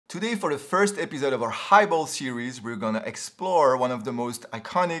Today, for the first episode of our highball series, we're gonna explore one of the most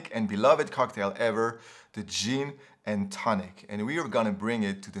iconic and beloved cocktail ever, the gin and tonic, and we are gonna bring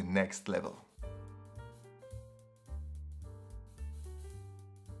it to the next level.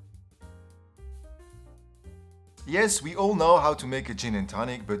 Yes, we all know how to make a gin and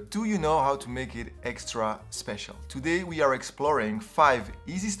tonic, but do you know how to make it extra special? Today we are exploring 5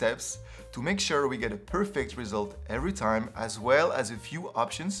 easy steps to make sure we get a perfect result every time, as well as a few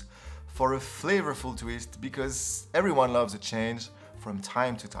options for a flavorful twist, because everyone loves a change from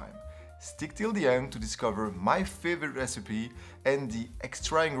time to time. Stick till the end to discover my favorite recipe and the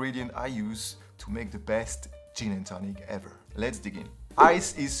extra ingredient I use to make the best gin and tonic ever. Let's dig in.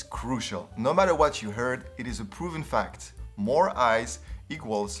 Ice is crucial. No matter what you heard, it is a proven fact. More ice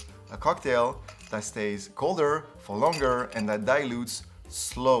equals a cocktail that stays colder for longer and that dilutes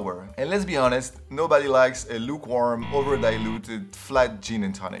slower. And let's be honest, nobody likes a lukewarm, over-diluted, flat gin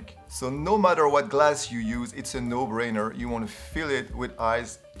and tonic. So no matter what glass you use, it's a no-brainer. You want to fill it with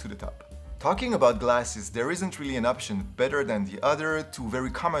ice to the top. Talking about glasses, there isn't really an option better than the other. 2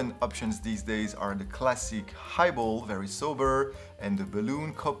 very common options these days are the classic highball, very sober, and the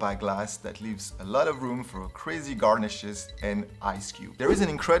balloon copa glass that leaves a lot of room for crazy garnishes and ice cube. There is an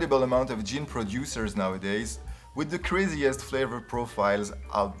incredible amount of gin producers nowadays with the craziest flavor profiles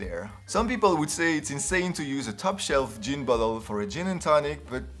out there. Some people would say it's insane to use a top-shelf gin bottle for a gin and tonic,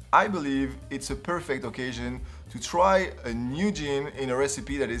 but I believe it's a perfect occasion to try a new gin in a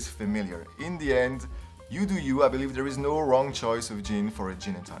recipe that is familiar. In the end, you do you. I believe there is no wrong choice of gin for a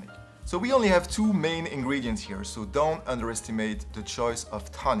gin and tonic. So we only have 2 main ingredients here, so don't underestimate the choice of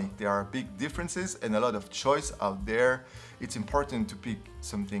tonic. There are big differences and a lot of choice out there. It's important to pick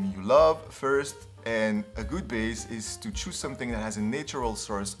something you love first, and a good base is to choose something that has a natural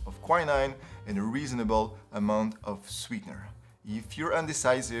source of quinine and a reasonable amount of sweetener. If you're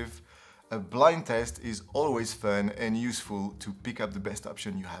undecisive, a blind test is always fun and useful to pick up the best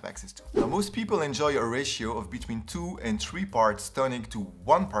option you have access to. Now, most people enjoy a ratio of between 2 and 3 parts tonic to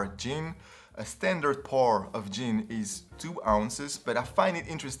 1 part gin. A standard pour of gin is 2 ounces, but I find it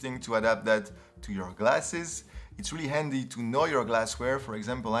interesting to adapt that to your glasses. It's really handy to know your glassware. For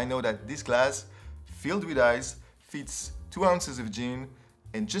example, I know that this glass filled with ice fits 2 ounces of gin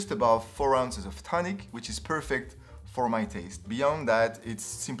and just above 4 ounces of tonic, which is perfect for my taste. Beyond that, it's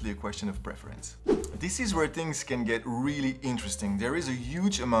simply a question of preference. This is where things can get really interesting. There is a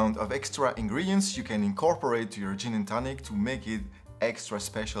huge amount of extra ingredients you can incorporate to your gin and tonic to make it extra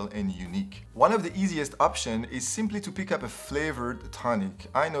special and unique. One of the easiest options is simply to pick up a flavored tonic.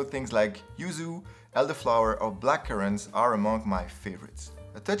 I know things like yuzu, elderflower or blackcurrants are among my favorites.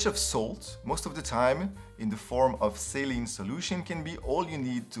 A touch of salt, most of the time in the form of saline solution, can be all you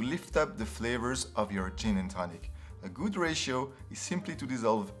need to lift up the flavors of your gin and tonic. A good ratio is simply to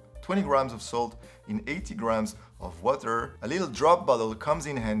dissolve 20 grams of salt in 80 grams of water. A little drop bottle comes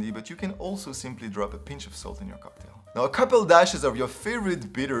in handy, but you can also simply drop a pinch of salt in your cocktail. Now, a couple dashes of your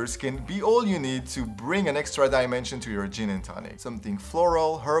favorite bitters can be all you need to bring an extra dimension to your gin and tonic. Something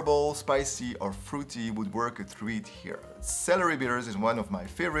floral, herbal, spicy or fruity would work a treat here. Celery bitters is one of my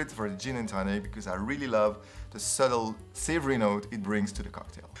favorites for the gin and tonic because I really love the subtle savory note it brings to the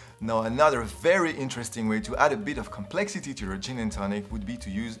cocktail. Now, another very interesting way to add a bit of complexity to your gin and tonic would be to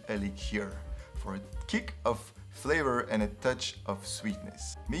use a liqueur for a kick of flavor and a touch of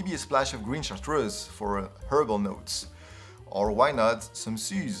sweetness. Maybe a splash of green chartreuse for herbal notes, or why not some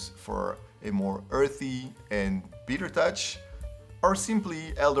suze for a more earthy and bitter touch, or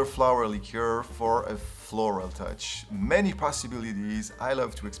simply elderflower liqueur for a floral touch. Many possibilities. I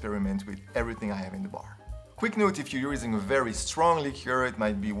love to experiment with everything I have in the bar. Quick note, if you're using a very strong liqueur, it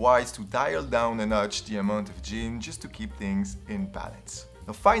might be wise to dial down a notch the amount of gin just to keep things in balance.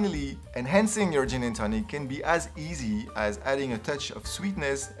 Now finally, enhancing your gin and tonic can be as easy as adding a touch of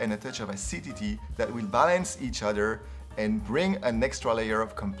sweetness and a touch of acidity that will balance each other and bring an extra layer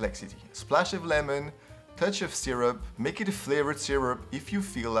of complexity. A splash of lemon, touch of syrup, make it a flavored syrup if you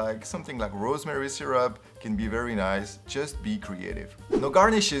feel like. Something like rosemary syrup can be very nice, just be creative. Now,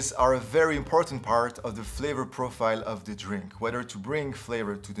 garnishes are a very important part of the flavor profile of the drink, whether to bring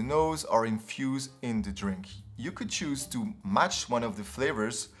flavor to the nose or infuse in the drink. You could choose to match one of the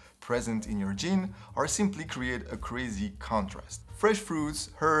flavors present in your gin or simply create a crazy contrast. Fresh fruits,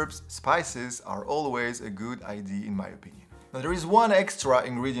 herbs, spices are always a good idea in my opinion. Now, there is one extra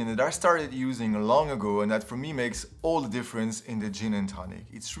ingredient that I started using long ago and that for me makes all the difference in the gin and tonic.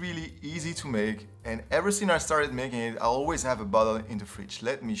 It's really easy to make, and ever since I started making it, I always have a bottle in the fridge.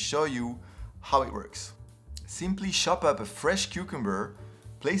 Let me show you how it works. Simply chop up a fresh cucumber,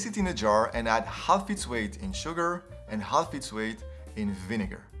 place it in a jar and add half its weight in sugar and half its weight in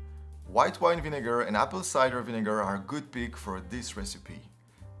vinegar. White wine vinegar and apple cider vinegar are a good pick for this recipe.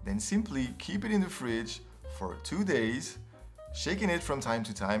 Then simply keep it in the fridge for 2 days, shaking it from time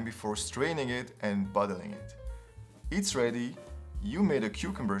to time before straining it and bottling it. It's ready, you made a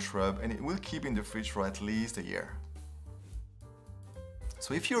cucumber shrub and it will keep in the fridge for at least a year.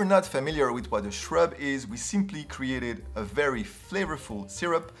 So if you're not familiar with what a shrub is, we simply created a very flavorful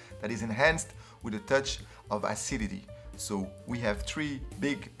syrup that is enhanced with a touch of acidity. So we have 3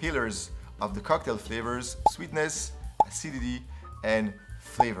 big pillars of the cocktail flavors: sweetness, acidity, and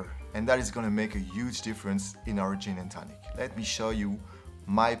flavor. And that is going to make a huge difference in our gin and tonic. Let me show you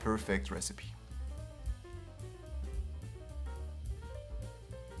my perfect recipe.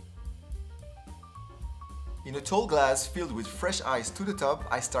 In a tall glass filled with fresh ice to the top,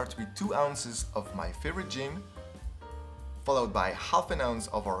 I start with 2 ounces of my favorite gin, followed by half an ounce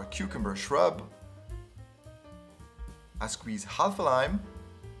of our cucumber shrub. I squeeze half a lime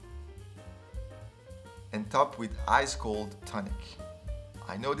and top with ice cold tonic.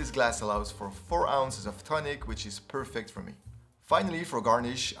 I know this glass allows for 4 ounces of tonic, which is perfect for me. Finally, for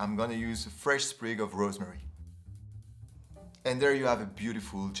garnish, I'm gonna use a fresh sprig of rosemary. And there you have a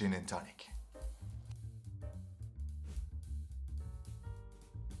beautiful gin and tonic.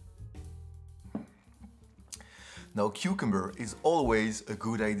 Now, cucumber is always a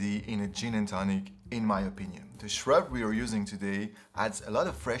good idea in a gin and tonic, in my opinion. The shrub we are using today adds a lot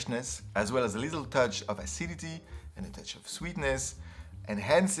of freshness, as well as a little touch of acidity and a touch of sweetness,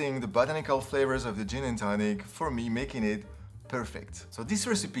 enhancing the botanical flavors of the gin and tonic, for me making it perfect. So this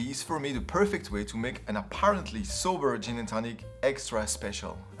recipe is for me the perfect way to make an apparently sober gin and tonic extra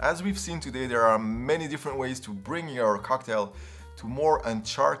special. As we've seen today, there are many different ways to bring your cocktail to more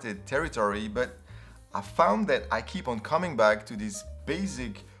uncharted territory, but I found that I keep on coming back to this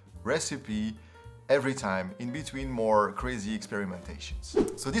basic recipe every time, in between more crazy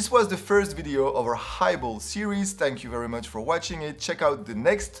experimentations. So this was the first video of our highball series. Thank you very much for watching it. Check out the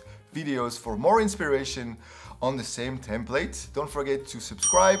next videos for more inspiration on the same template. Don't forget to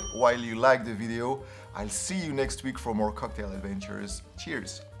subscribe while you like the video. I'll see you next week for more cocktail adventures.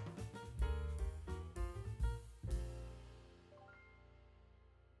 Cheers!